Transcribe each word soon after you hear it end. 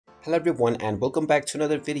Hello everyone and welcome back to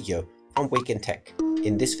another video from Wake&Tech.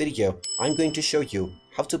 In this video, I'm going to show you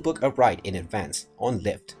how to book a ride in advance on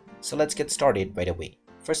Lyft. So let's get started right away.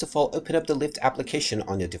 First of all, open up the Lyft application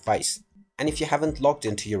on your device. And if you haven't logged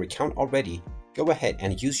into your account already, go ahead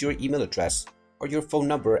and use your email address or your phone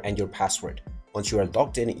number and your password. Once you are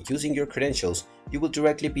logged in using your credentials, you will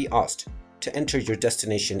directly be asked to enter your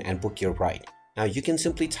destination and book your ride. Now you can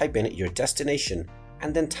simply type in your destination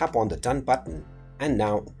and then tap on the Done button. And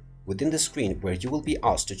now, within the screen where you will be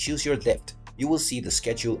asked to choose your Lyft, you will see the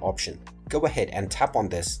schedule option. Go ahead and tap on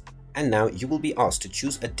this, and now you will be asked to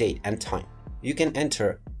choose a date and time. You can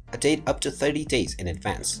enter a date up to 30 days in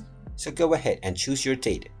advance. So go ahead and choose your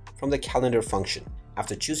date from the calendar function.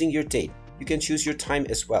 After choosing your date, you can choose your time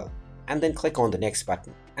as well, and then click on the next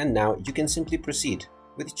button. And now you can simply proceed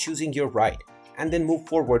with choosing your ride, and then move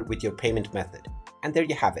forward with your payment method. And there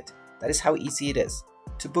you have it. That is how easy it is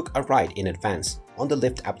to book a ride in advance on the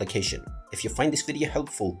Lyft application. If you find this video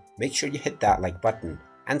helpful, make sure you hit that like button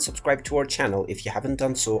and subscribe to our channel if you haven't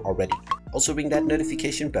done so already. Also ring that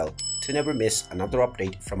notification bell to never miss another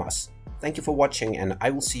update from us. Thank you for watching, and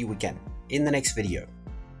I will see you again in the next video.